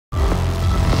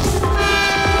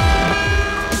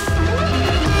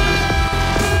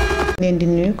leen di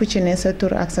nuyu ku ci ne sa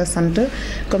tur ak sa sant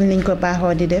comme niñ ko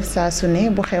baaxoo di def saa su ne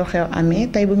bu xew-xew amee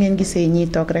tey bu ngeen gisee ñiy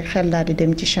toog rek xel daal di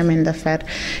dem ci chemin de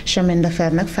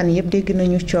fer nag fan yëpp dégg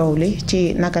nañu coow li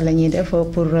ci naka la ñuy def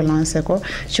pour relancer ko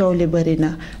coow li bëri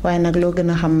na waaye nag loo gën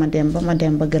a xam ma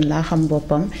dem ba gën laa xam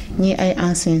boppam ñii ay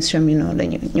anciens cheminots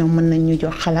lañu ñoom mën nañ ñu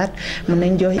jox xalaat mën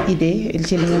nañ jox idée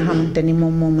ci li nga xamante ni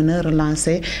moom moo mën a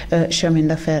relancer chemin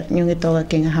de fer ñu ngi toog ak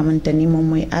ki nga xamante ni moom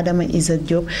mooy Adama Isaac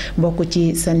Diop bokk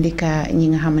ci syndicat ñi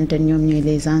nga xamante ni ñoom ñooy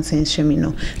les anciens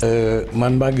cheminots.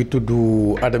 man maa ngi tudd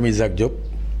Adama Isaac Diop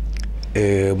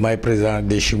maay président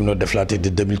des cheminots déflatés de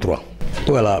 2003.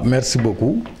 voilà merci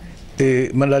beaucoup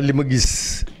man daal li ma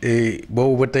gis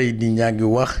boobu ba tey nit ñaa ngi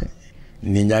wax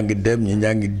nit ñaa ngi dem ñi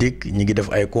ñaa ngi dikk ñi ngi def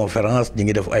ay conférence ñi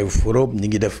ngi def ay forum ñi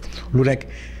ngi def lu nekk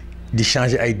di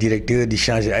changer ay directeur di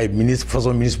changer ay ministre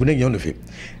façon ministre bu nekk ñëw na fi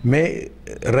mais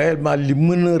réellement li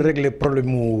mën a régler problème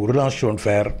mu relance chemin de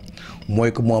fer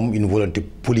mooy que mu am une volonté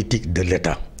politique de l'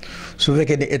 état su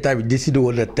fekkee ne état bi décidé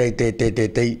wala tey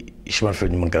chemin de fer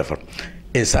ñu mën ko defar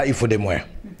et ça il faut des moyens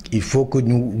il faut que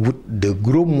ñu wut de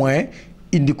gros moyens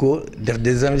indi ko def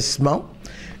des investissements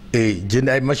jënd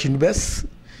ay machines yu bees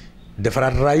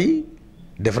defaraat raay yi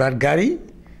defaraat gaar yi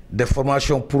def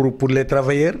formation pour les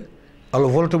travailleurs alors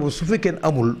volonté boobu su fekkee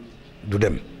amul du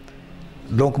dem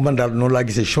donc man daal noonu laa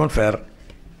gisee chemin de fer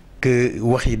que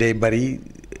wax yi day bari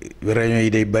réunion yi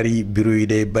day bari bureau yi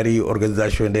day bari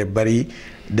organisation yi day bari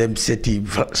dem seeti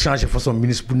changer façon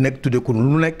ministre bu nekk tuddee ko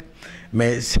lu nekk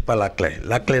mais c'est pas la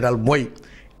clé daal mooy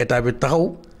état bi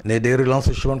taxaw ne day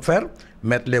relancer chemin de fer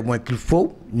mettre les moyens qu'il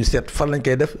faut ñu seet fan lañ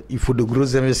koy def il faut de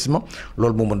gros investissements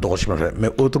loolu moo mën doxal chemin de fer mais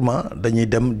autrement dañuy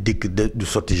dem dikk du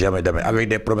sotti jamais avec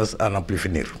des promesses à n'en plus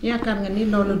finir. yaakaar nga ni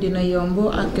loolu dina yomb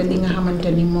ak li nga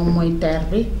xamante ni moom mooy terre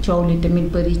bi coow li tamit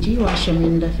bëri ci waa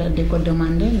chemin de fer di ko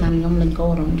demander naan ñoom lañ ko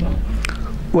waroon jox.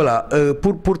 voilà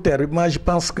pour terre bi moi je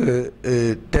pense que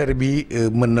terre bi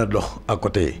mën na dox à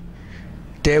côté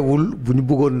teewul bu ñu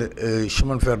bëggoon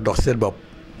chemin de fer dox seen bopp.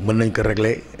 mën nañ ko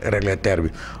régler terre bi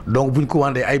donc bu ñu ko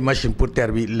wandee ay machines pour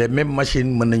terre bi les mêmes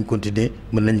machines mën nañ continuer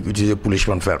mën nañ ko utiliser pour le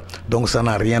chemin de fer donc ça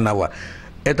n'a rien à voir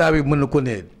état bi mën na ko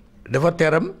ne dafa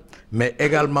teeram mais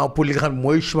également pour li nga xam ne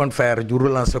mooy chemin de fer du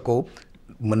relancer ko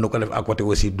mën na ko def à côté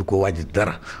aussi du ko wàññi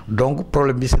dara donc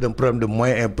problème bi c'est un problème de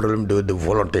moyen et un problème de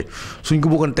volonté suñ ko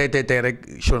bëggoon tey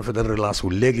rek chemin de fer da relance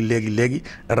wu léegi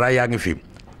raay yaa ngi fi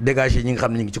dégager ñi nga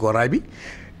xam ne ñu ngi ci ko raay bi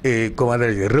et comment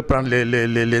dire reprendre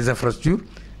les infrastructures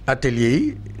ateliers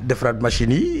yi defaraat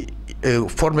machines yi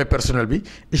former personnel bi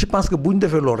et je pense que bu ñu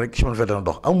defee loolu rek chemin de fer dana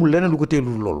dox amul leneen lu ko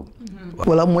teelul loolu.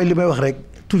 voilà mooy li may wax rek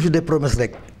toujours des promesses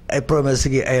rek ay promesses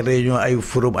yi ay réunions ay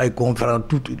forum ay conférences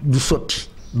tout du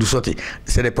sotti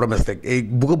c'est des promesses rek et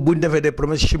bu ñu defee des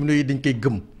promesses cheminots yi dañ koy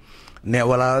gëm ne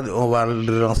voilà on va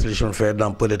relancer le chemin de fer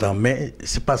dans peu de temps mais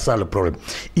c'est pas ça le problème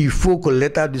il faut que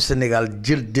l'État du Sénégal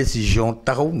jël décision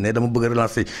taxaw ne dama bëgg a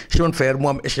relancer chemin de fer mu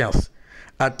am échéance.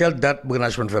 à telle date bëgg naa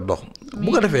chemin de fer dox.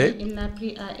 bu ko defee il l'a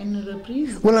pris à une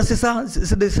reprise. voilà c'est ça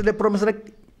c'est des promesses rek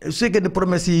su fekkee ne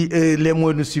promesses yi les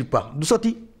moyens ne suivent pas du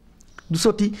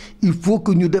sotti il faut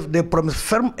que ñu def des promesses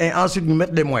fermes et ensuite ñu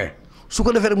mettre des moyens su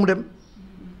ko defee rek mu dem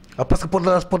parce que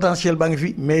potentiel baa ngi fi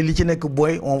mais li ci nekk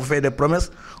booy on fait des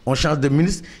promesses on change de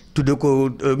ministre tuddee ko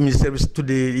ministère bi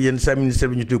tuddee yenn saa ministère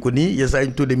bi ñu tuddee ko nii yenn saa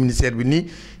ñu tuddee ministère bi nii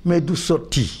mais du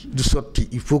sotti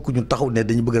il faut que ñu taxaw ne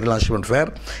dañu bëgg a relancer chemin de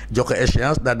fer jox ko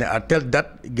échéance daal ne à telle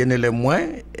date génne les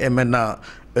moyens et maintenant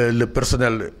le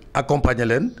personnel accompagner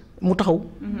leen mu taxaw.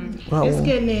 waaw est-ce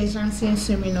que les anciens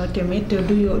cheminots tamit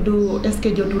du est-ce que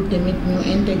jotul tamit ñu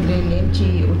intégrer leen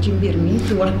ci mbir mi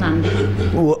ci waxtaan bi.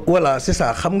 voilà c'est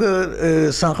ça xam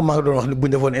nga sànq maa ngi doon wax ni bu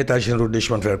ñu defoon état général des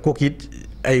chemins de fer kooku it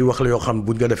ay wax la yoo xam ne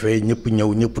bu ñu ko defee ñëpp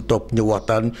ñëw ñëpp topp ñu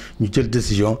waxtaan ñu jël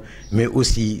décision mais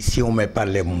aussi si on met pas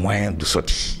les moyens du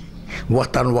sotti.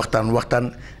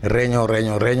 waxtaan réunion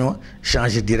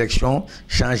changer direction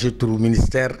changer turu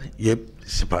ministère yëpp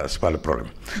c'est pas le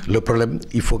problème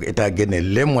il faut que état génne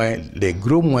les moyens les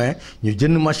gros moyens ñu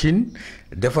jënd machine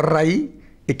defar raay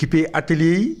équiper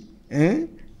atelier yi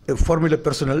former le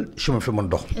personnel chemin de fer mën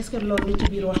dox. est-ce que loolu ci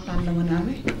biir waxtaan la mën a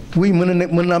amee. oui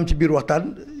mën na am ci biir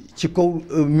waxtaan ci kaw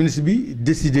ministre bi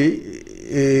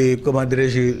décider comment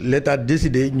dirais-je l'état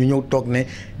décider ñu ñëw toog ne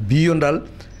bii yoon daal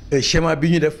schéma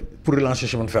bi ñu def pour relancer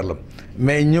chemin de fer la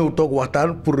mais ñëw toog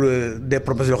waxtaan pour des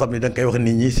promesses yoo xam ne da nga koy wax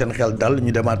nit ñi seen xel dal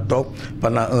ñu demaat toog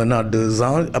pendant 1 an 2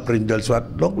 ans après ñu dellu soit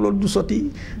donc loolu du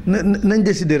sotti nañ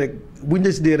décider rek bu ñu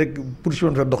décider rek pour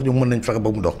chemin de fer dox ñu mën nañ fexe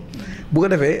ba mu dox bu ko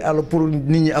defee alors pour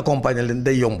nit ñi accompagner leen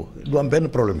day yomb du am benn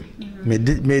problème.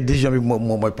 mais décision bi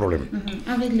moom mooy problème.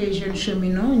 avec les jeunes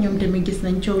cheminots ñoom tamit gis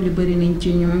nañ coow li bëri na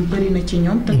ci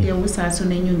ñoom te teewul saa su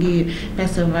ne ñu ngi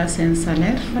percevoir seen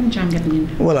salaire fan jàngat ngeen.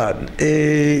 voilà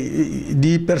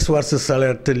di percevoir ce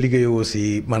salaire te liggéeyoo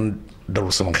aussi man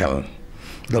dalul sama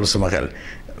xel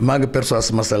maa ngi percevoir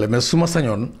sama salaire mais su ma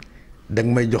sañoon da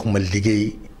nga may jox ma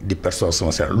liggéey di percevoir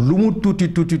sama salaire lu mu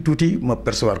tuuti ma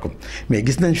percevoir ko mais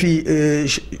gis nañ fii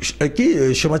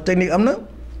chômage technique am na.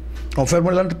 On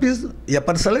ferme l'entreprise, il n'y a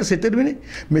pas de salaire, c'est terminé.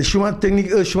 Mais chômage technique,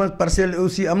 chômage partiel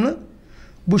aussi,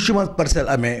 bu chômage partiel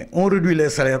amee on réduit les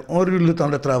salaires, on réduit le temps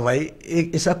de travail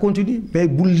et ça continue. Mais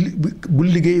bul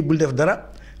liggéey bul def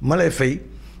dara ma lay fay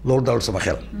loolu dalul sama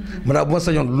xel. Maanaam bu ma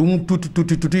sañoon lu mu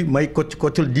tuuti may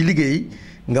koccal di liggéey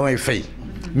nga may fay.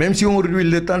 Même si on réduit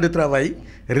le temps de travail,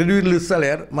 réduire le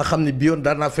salaire ma xam ne bi yoon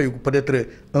daan naa fay peut-être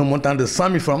un montant de 100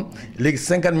 000 francs léegi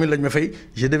 50 000 lañ ma fay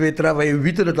je devais travailler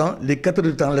 8 heures de temps les 4 heures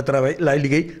de temps le travail laay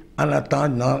liggéey en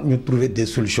attendant ñu trouver des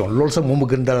solutions loolu sax moo ma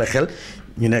gën dalal xel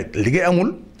ñu ne liggéey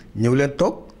amul ñëw leen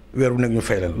toog weer bu nekk ñu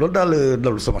fay leen loolu daal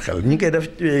dalul sama xel ñu ngi koy def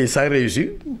ça réussi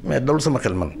mais dalul sama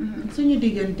xel man. suñu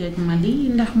digganteeg Mali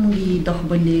ndax mu ngi dox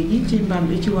ba léegi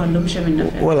ci wàllum chemin de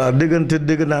fer. voilà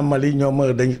dégg naa Mali ñoom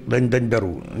dañ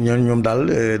beru ñoom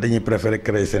daal dañuy préférer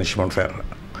créer seen chemin de fer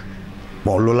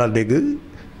bon loolu laa dégg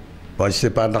bon je sais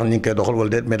pas ndax ñu ngi koy doxal wala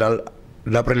déet mais daal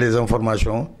d'après les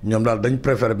informations ñoom daal dañ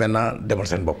préférer maintenant demal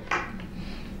seen bopp.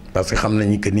 parce que xam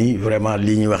nañu que ni vraiment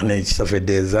lii ñuy wax ne ça fait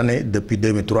des années depuis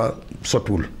 2003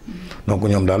 sottiwul donc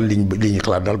ñoom daal li ñu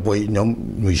xalaat daal booy ñoom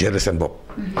ñu gérer seen bopp.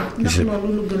 ndax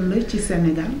loolu lu gën la ci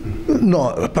Sénégal.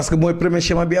 non parce que mooy premier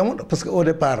chemin bi amoon parce que au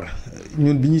départ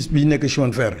ñun bi ñu nekk chemin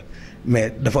de fer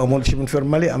mais dafa amoon chemin de fer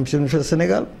Mali am chemin de fer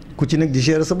Sénégal ku ci nekk di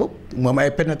gérer sa bopp mu am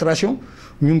ay pénétration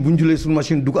ñun bu ñu julee suñu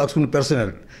machine dugg ak suñu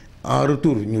personnel. en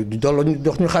retour ñu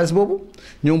jox ñu xaalis boobu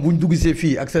ñoom bu ñu duggsee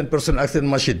fii ak seen personne ak seen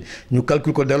machine ñu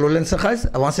calcule ko delloo leen seen xaalis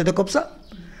avant c'était comme ça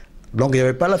donc il y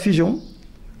avait pas la fusion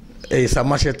et ça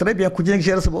marchait très bien ku ci nekk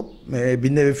gérer sa bopp mais bi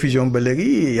ñu nee fusion ba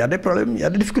léegi y a des problèmes y a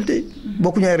des difficultés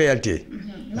bokkuñu ay réalité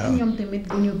ndax ñoom tamit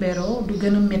bu ñu beroo du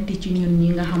gën a metti ci ñun ñi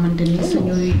nga xamante ni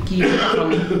suñuy kii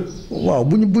waaw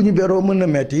bu ñu beroo mën na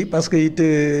metti parce que it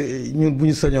ñun bu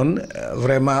ñu sañoon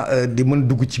vraiment di mën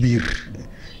dugg ci biir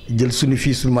jël suñu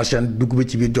fii suñu marchand dugg ba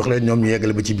ci biir jox leen ñoom ñu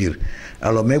yeggale ba ci biir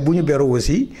alors mais bu ñu beroo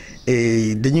aussi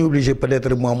dañuy obligé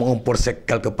peut-être mu am un port sec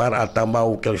quelque part à Tamba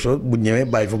ou quelque chose bu ñëwee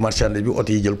bàyyi fa marchandise bi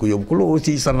oto yi jël ko yóbbu ko loolu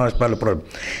aussi ça n'arrange pas le problème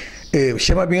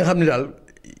schéma bi nga xam ne daal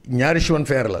ñaari chemin de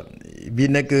fer la bi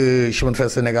nekk chemin de fer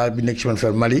Sénégal bi nekk chemin de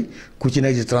fer Mali ku ci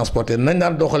nekk di transporter nañ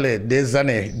daan doxalee des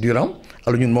années durant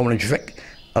alors ñun moom lañ fi fekk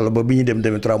alors ba bi ñu dem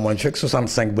 2003 moo lañ fekk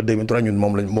 65 ba 2003 ñun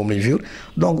moom lañ vivre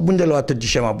donc bu ñu delluwaatee ci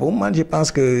schéma boobu man je pense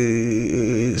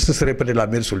que ce serait peut-être la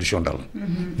meilleure solution daal.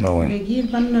 waaw léegi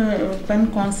ban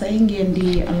conseil ngeen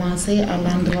di lancer à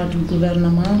l'endroit du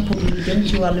gouvernement pour lu jëm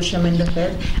ci wàllu chemin de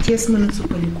fer Thiès mën a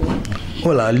sukkandiku.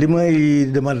 voilà li may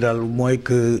demande daal mooy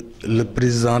que le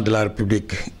président de la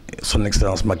République son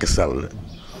excellence Macky Sall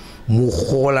mu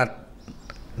xoolaat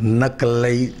naka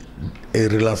lay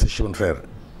relancer chemin de fer.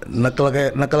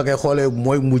 naka la koy xoolee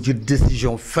mooy mu jël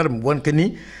décision ferme wan que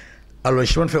ni alors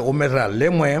chemin de fer on mettra les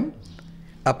moyens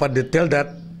à partir de telle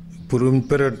date pour une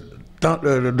période temps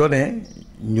donnée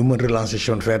ñu mën relancer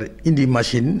chemin de fer indi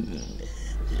machine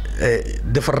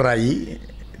defar raay yi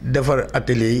defar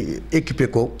atelier yi équiper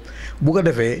ko bu ko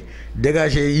defee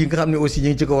dégager yi nga xam ne aussi ñu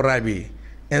ngi ci kaw raay bi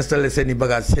installer seen i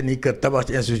bagages seen i kër tabax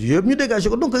ci institut yëpp ñu dégager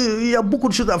ko donc il y a beaucoup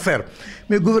de choses à faire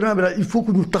mais gouvernement bi daal il faut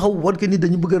que ñu taxaw war que ni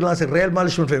dañu bëgg a relancer réellement le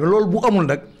chemin de fer mais loolu bu amul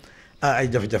nag ay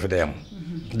jafe-jafe day am.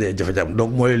 day jafe-jafe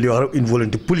donc mooy li wax rek une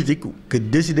volonté politique que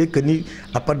décider que ni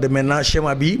à partir de maintenant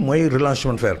schéma bi mooy relance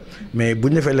chemin de fer mais bu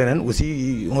ñu defee leneen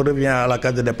aussi on revient à la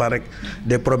case de départ rek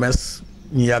des promesses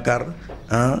ñu yaakaar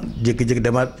jékki-jékki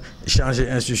demaat changer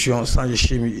institution changer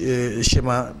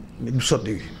schéma. du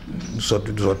sotti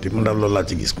man daal loolu laa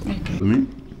ci gis ko.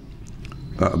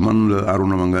 man la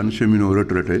Arouna Mangane cheminot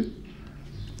retraité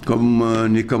comme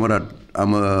ni camarade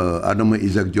Adama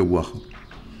Isaac Diop wax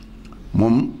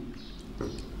moom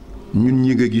ñun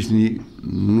ñi nga gis ni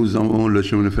nous avons le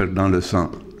chemin de fer dans le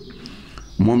sang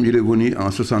moom il est venu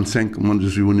en 65 man je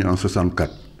suis venu en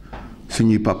 64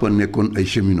 suñuy papa nekkoon ay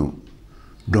cheminot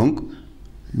donc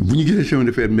bu ñu gisee chemin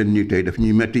de fer mel nii tey daf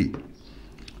ñuy metti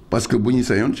parce que bu ñu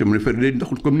sañoon chemin de fer day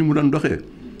doxul comme ni mu daan doxee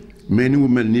mais ni mu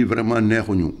mel nii vraiment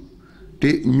neexuñu te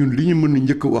ñun li ñu mën a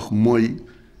njëkk a wax mooy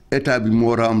état bi moo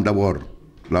war a am d'abord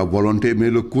la volonté mais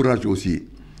le courage aussi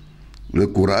le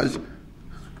courage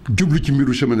jublu ci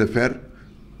mbiru chemin de fer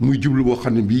muy jublu boo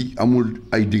xam ne bii amul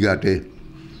ay digaate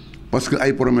parce que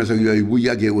ay promesses ak yooyu bu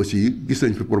yàggee aussi gis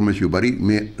nañ fi promesses yu bari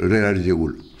mais réalisé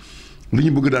wul li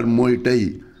ñu bëgg daal mooy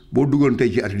tey boo duggoon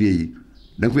tey ci atelier yi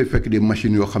da nga fay fekk des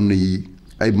machines yoo xam ne yi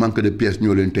ay manque de pièces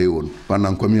ñoo leen tey woon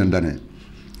pendant combien d'années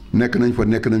nekk nañ fa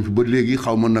ba léegi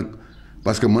xaw ma nag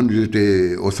parce que man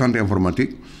j'étais au centre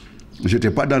informatique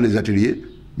j'étais pas dans les ateliers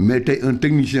mais tey un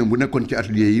technicien bu nekkoon ci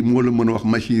atelier yi moo la mën a wax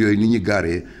machines yooyu ni ñuy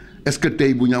gaaree est-ce que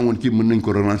tey bu ñu amoon kii mën nañ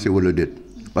ko relancer wala déet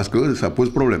parce que ça pose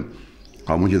problème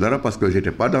xaw ma ci dara parce que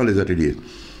j'étais pas dans les ateliers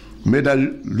mais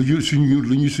daal lu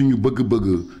ñu suñu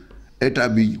bëgg-bëgg état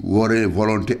bi waree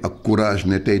volonté ak courage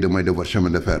ne tey damay defar chemin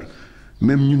de fer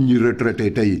même ñun ñi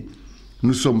retraité tey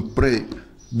nous sommes prêts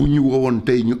bu ñu woowoon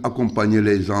tey ñu accompagner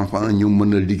les enfants ñu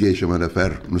mën a liggéey chemin de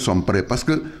fer nous sommes prêts parce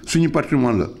que suñu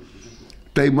patrimoine la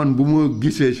tey man bu ma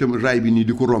gisee chemin raay bi nii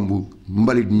di ko romb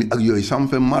mbalit mi ak yooyu ça me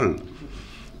fait mal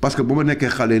parce que bu ma nekkee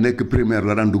xale nekk primaire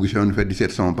la daan dugg chemin de fer di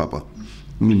seet sama papa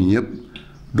ñun ñi ñëpp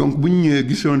donc bu ñu ñëwee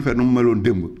gis chemin de fer nu mu meloon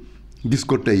démb gis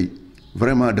ko tey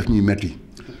vraiment daf ñuy metti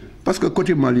parce que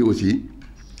côté Mali aussi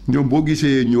ñoom boo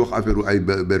gisee ñu wax affaire ay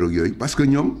béroog yooyu parce que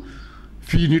ñoom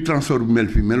fii ni transport bi mel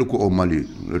fii melu ko au Mali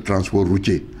le transport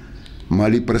routier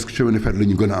Mali presque chemin de fer la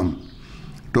ñu gën a am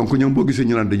donc ñoom boo gisee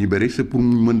ñu naan dañuy bëri c'est pour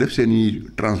mën def seen i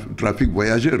trafic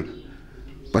voyageur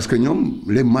parce que ñoom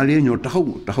les Maliens ñoo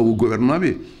taxawu gouvernement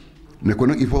bi ne ko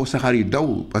nag il faut saxaar yi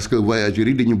daw parce que voyageurs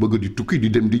yi dañu bëgg di tukki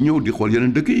di dem di ñëw di xool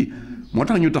yeneen dëkk yi moo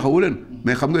tax ñu taxawu leen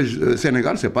mais xam nga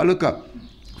Sénégal c'est pas le cas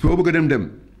foo bëgg a dem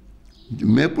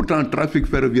mais pourtant trafic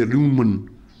ferroviaire li mu mën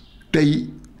tey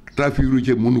trafic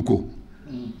routier mënu ko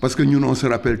parce que ñun on se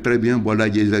rappelle très bien boo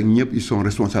laajee ak ñëpp ils sont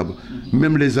responsables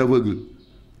même les aveugles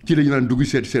ci la ñu naan dugg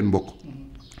seet seen mbokk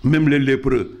même les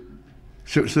lépreux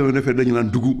chemin de fer dañu naan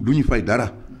dugg du ñu fay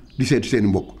dara di seet seen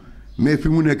mbokk mais fi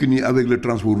mu nekk nii avec le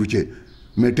transport routier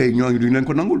mais tey ñooñu duñ leen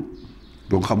ko nangul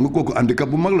donc xam nga kooku handicap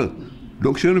bu mag la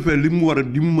donc chemin de fer li mu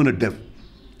mën a def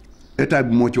état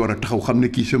bi moo ci war a taxaw xam ne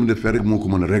kii chemin de fer rek moo ko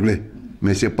mën a régler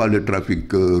mais c'est pas le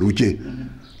trafic routier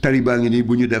tali baa ngi nii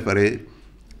bu ñu defaree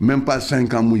même pas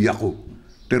 5 ans mu yàqu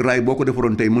te raay boo ko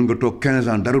defaroon tey mën nga toog 15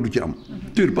 ans dara du ci am.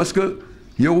 parce que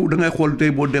yow da ngay xool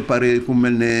tey boo déparé fu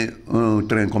mel ne un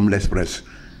train comme l'Express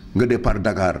nga départ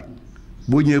Dakar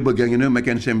boo ñëwee ba ngi ne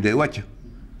mécanicien bi day wàcc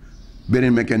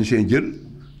beneen mécanicien jël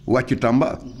wàcc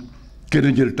Tamba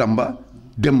keneen jël Tamba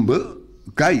dem ba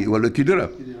Kaay wala Kidira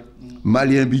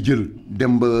malien bi jël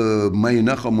dem ba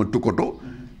Mayina xam nga Tukoto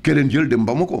keneen jël dem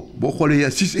Bamako boo xoolee y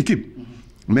a 6 équipes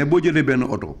mais boo jëlee benn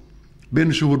oto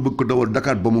benn chauffeur bëgg ko dawal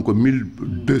Dakar Bamako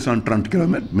 1230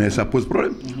 kilomètres mais ça pose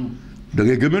problème da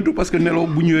ngay gëmmentu parce que nelaw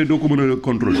bu ñëwee doo ko mën a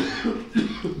contrôler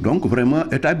donc vraiment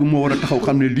état bi moo war a taxaw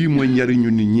xam ne lii mooy njariñu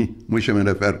nit ñi muy chemin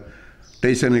de fer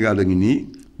tey Sénégal da ngi nii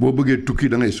boo bëggee tukki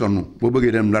da ngay sonn boo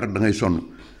bëggee dem Ndar da ngay sonn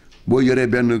boo yoree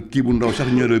benn kii bu ndaw sax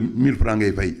ñëw 1000 francs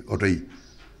ngay fay oto yi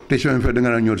te chemin de fer da nga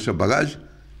daan ñëw sa bagage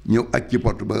ñëw aj ci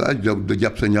porte bagage da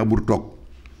jàpp sa ñaabur toog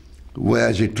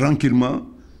voyager tranquillement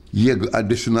yegg à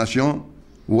destination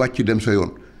wàcc dem sa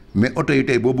yoon mais oto yi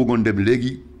tey boo bëggoon dem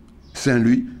léegi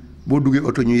Saint-Louis boo duggee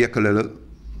oto ñu yekkale la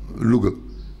Louga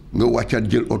nga wàccaat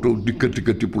jël oto di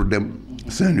këtti pour dem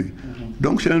Saint-Louis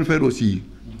donc chemin de fer aussi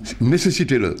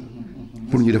nécessité la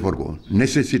pour ñu defar ko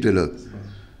nécessité la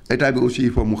état bi aussi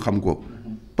il faut mu xam ko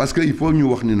parce que il faut ñu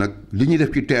wax ni nag li ñuy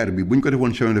def ci terre bi bu ñu ko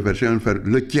defoon chemin de fer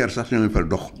le tiers sax chemin de fer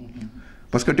dox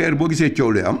parce que terre boo gisee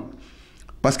coow lee am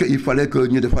parce que il fallait que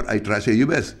ñu defar ay tracés yu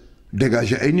bees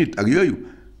dégager ay nit ak yooyu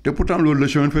te pourtant loolu le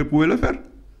chemin de fer pouvait le faire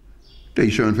tey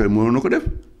chemin de fer mënoon na ko def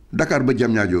Dakar ba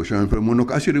Diamniadio chemin de fer mënoon na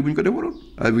ko assurer bu ñu ko defaroon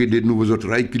avec des nouveaux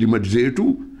autorails climatisés et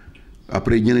tout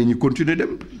après ñeneen ñi continuer dem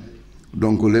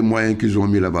donc les moyens qu'ils ont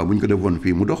mis là-bas bu ñu ko defoon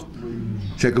fii mu dox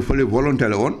c'est que fële volonté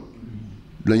la woon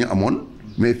la ñu amoon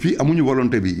mais fii amuñu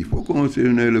volonté bi il faut qu'on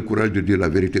ait le courage de dire la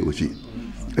vérité aussi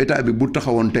état bi bu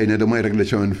taxawoon tey ne damay régler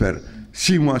chemin de fer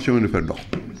 6 mois chemin de fer dox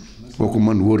kooku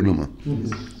man wóor na ma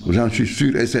j'en suis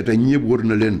sûr et certain ñëpp wóor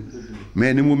na leen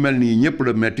mais ni mu mel nii ñëpp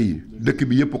la metti dëkk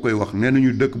bi yëpp koy wax nee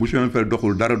nañu dëkk bu chemin de fer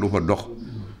doxul dara du fa dox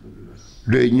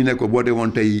léegi ñu ne ko boo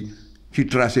demoon tey ci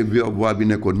tracé voie bi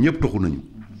nekkoon ñëpp toxu nañu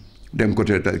dem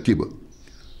côté kii ba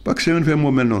parce que chemin de fer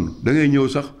moo mel noonu da ngay ñëw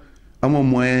sax amoo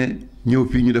moyen ñëw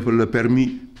fii ñu defal la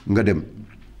permis nga dem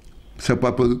sa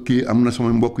papa kii am na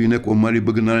sama mbokk yu nekk au Mali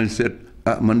bëgg naa leen seet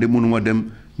man de mënuma dem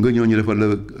nga ñëw ñu defal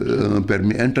la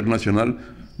permis international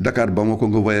Dakar Bamako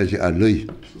nga voyager à l'œil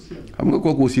xam nga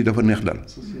kooku aussi dafa neex daal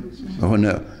dafa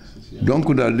neex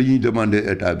donc daal li ñuy demander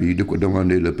état bi di ko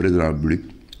demander le président de la République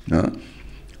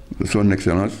son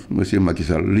excellence monsieur Macky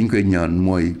Sall li ñu koy ñaan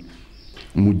mooy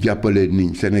mu jàppale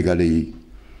ni Sénégalais yi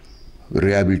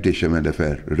réhabiliter chemin de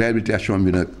fer réhabilitation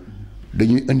bi nag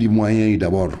dañuy indi moyens yi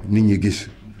d'abord nit ñi gis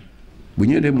bu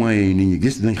ñu indee moyens yi nit ñi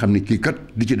gis dañ xam ne kii kat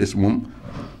di ci des moom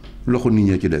loxo nit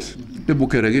ñee ci des te bu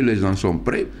kere gi les gens sont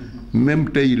prêts même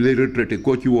tey les retraités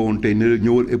koo ci woowoon tey ne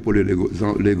ñëwal épauler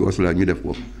les gosses là ñu def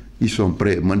ko ils sont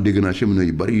prêts man dégg naa cheminots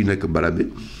yu bari yu nekk Barabe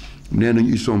nee nañu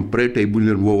ils sont prêts tey bu ñu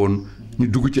leen woowoon ñu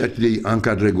dugg ci atelier yi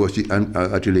encadré gosses yi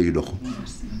atelier yi dox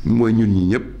mooy ñun ñi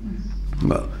ñëpp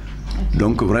waaw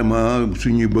donc vraiment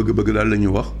suñuy bëgg-bëgg daal la ñuy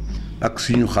wax ak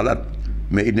suñu xalaat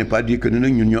mais il n'est pas dit que ni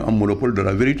nag ñun ñoo am monopole de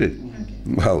la vérité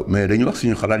waaw mais dañu wax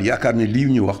suñu xalaat yaakaar ne lii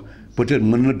ñu wax peut-être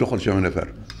mën na doxal chemin de fer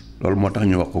loolu moo tax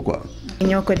ñu wax ko quoi.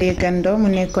 ñoo ko déggandoo mu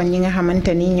nekkoon ñi nga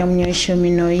xamante ni ñoom ñooy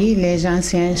cheminots yi les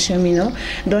anciens cheminots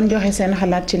doon joxe seen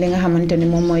xalaat ci li nga xamante ni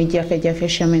moom mooy jafe-jafe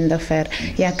chemin de fer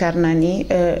yaakaar naa ni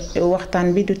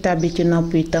waxtaan bi du tàbbi ci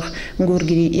nopp yi tax nguur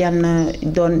gi yal na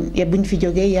doon buñ fi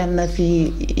jógee yal na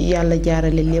fi yàlla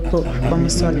jaarale lépp ba mu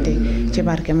sotti ci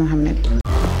barke Mohamed.